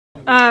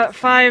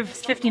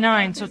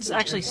559, so it's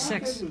actually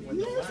 6.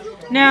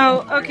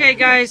 Now, okay,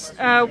 guys,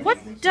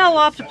 what Dell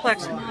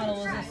OptiPlex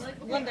model is this?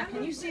 Linda,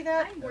 can you see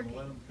that?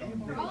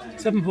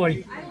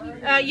 740.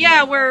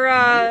 Yeah,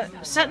 we're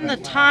setting the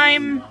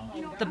time,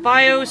 the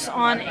BIOS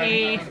on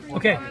a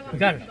Okay, we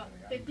got it.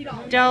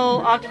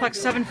 Dell OptiPlex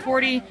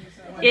 740.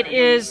 It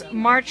is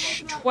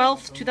March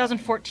 12th,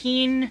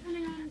 2014.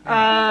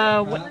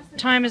 What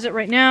time is it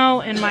right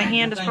now? And my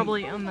hand is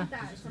probably on the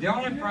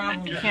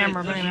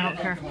camera, but I don't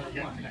care.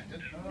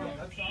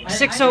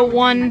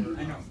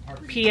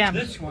 6:01 p.m.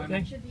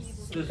 Okay.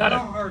 Got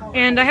it.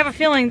 And I have a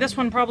feeling this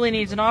one probably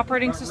needs an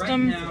operating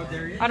system.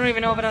 I don't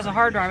even know if it has a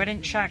hard drive. I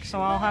didn't check,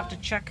 so I'll have to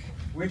check.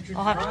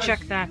 I'll have to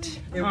check that.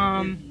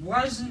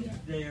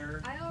 Wasn't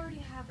there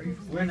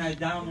when I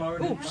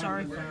downloaded. Oh,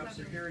 sorry.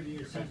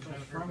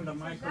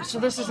 So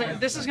this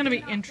is going to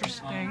be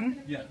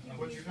interesting.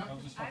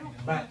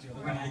 But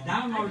when I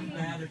downloaded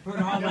that, it put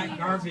all that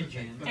garbage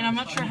in. And I'm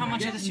not sure how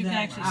much of this you can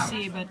actually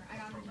see, but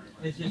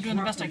I'm doing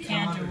the best I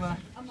can to.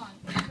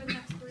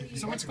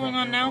 So what's going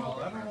on now?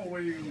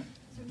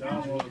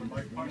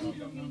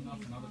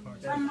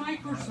 From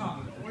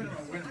Microsoft.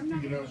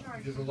 You know,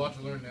 there's a lot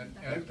to learn.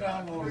 And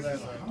downloaded that.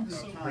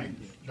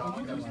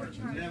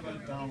 Never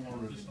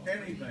downloaded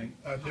anything.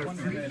 They're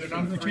free. They're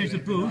not free. Change the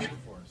boot.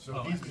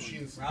 So these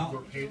machines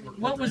were paid.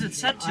 What was it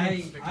set to?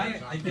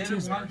 It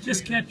says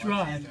diskette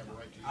drive.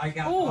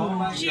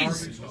 Oh,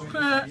 jeez.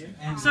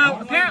 So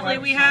apparently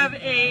we have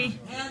a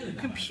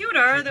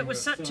computer that was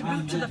set to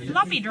boot to the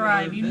floppy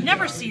drive. You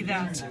never see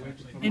that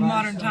in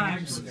modern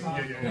times.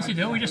 Yes, you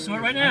do. We just saw it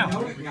right now.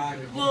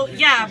 Well,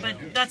 yeah,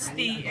 but that's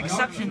the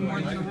exception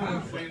more than the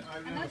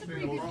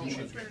rule.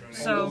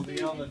 So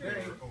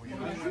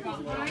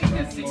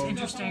it's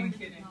interesting.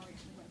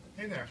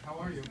 Hey there, how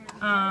are you?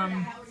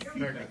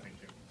 Very good, thank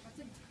you.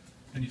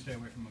 And you stay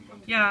away from them.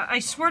 Yeah, I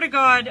swear to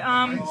God,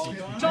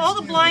 to all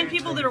the blind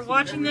people that are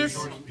watching this,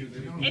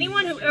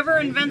 anyone who ever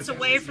invents a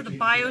way for the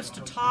BIOS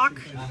to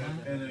talk,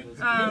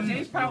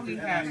 They probably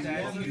have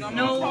that.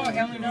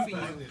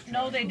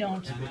 no, they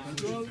don't.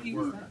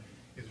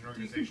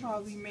 You can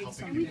probably make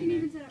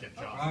something.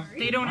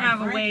 They don't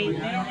have a way. They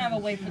don't have a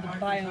way for the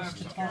BIOS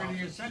to talk.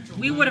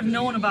 We would have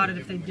known about it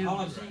if they do.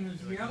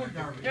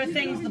 There are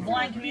things the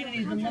blind community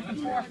has been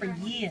looking for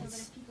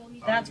years.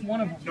 That's one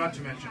of them. Not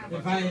to mention.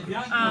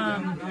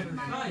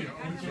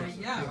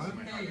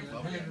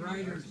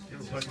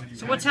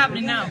 So what's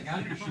happening now?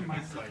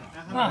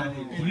 Ah,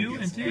 U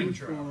and D.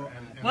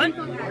 What?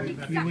 U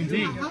and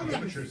D.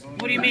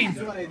 What do you mean?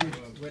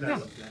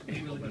 No.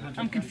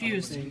 I'm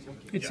confused.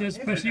 It says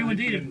press U and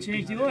D to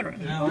change the order.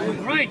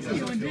 Right,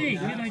 U and D.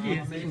 Good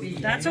idea.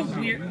 That's a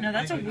weird. No,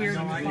 that's a weird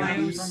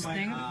BIOS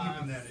thing.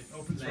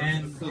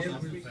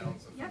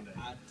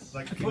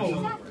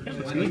 Well,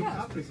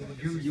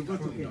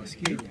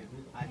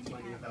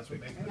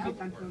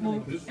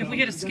 if we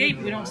hit escape,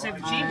 we don't save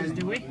the changes,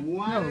 do we?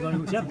 No, we're going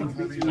to accept them.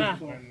 Ah.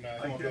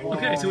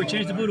 Okay, so we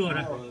changed the boot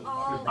order.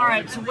 All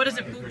right. So what does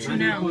it boot to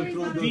now?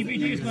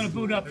 DVD is going to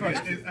boot up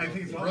first.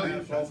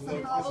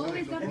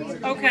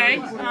 Okay.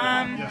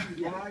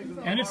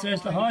 And it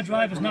says the hard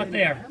drive is not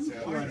there.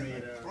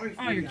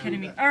 Oh, you're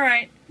kidding me. All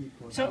right.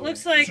 So it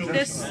looks like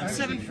this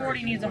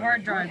 740 needs a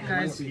hard drive,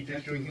 guys.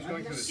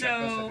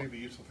 So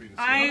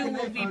I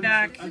will be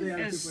back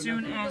as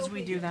soon as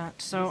we do that.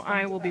 So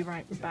I will be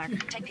right back.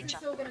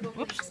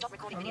 Whoops.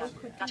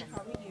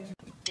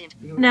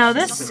 Now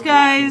this,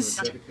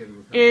 guys,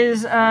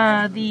 is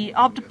the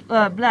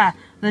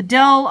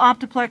Dell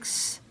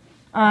OptiPlex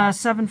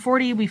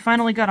 740. We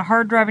finally got a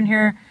hard drive in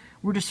here.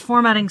 We're just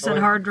formatting said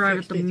hard drive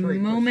at the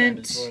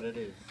moment.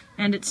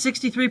 And it's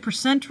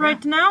 63%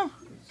 right now.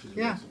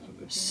 Yeah.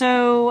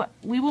 So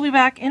we will be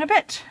back in a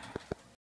bit.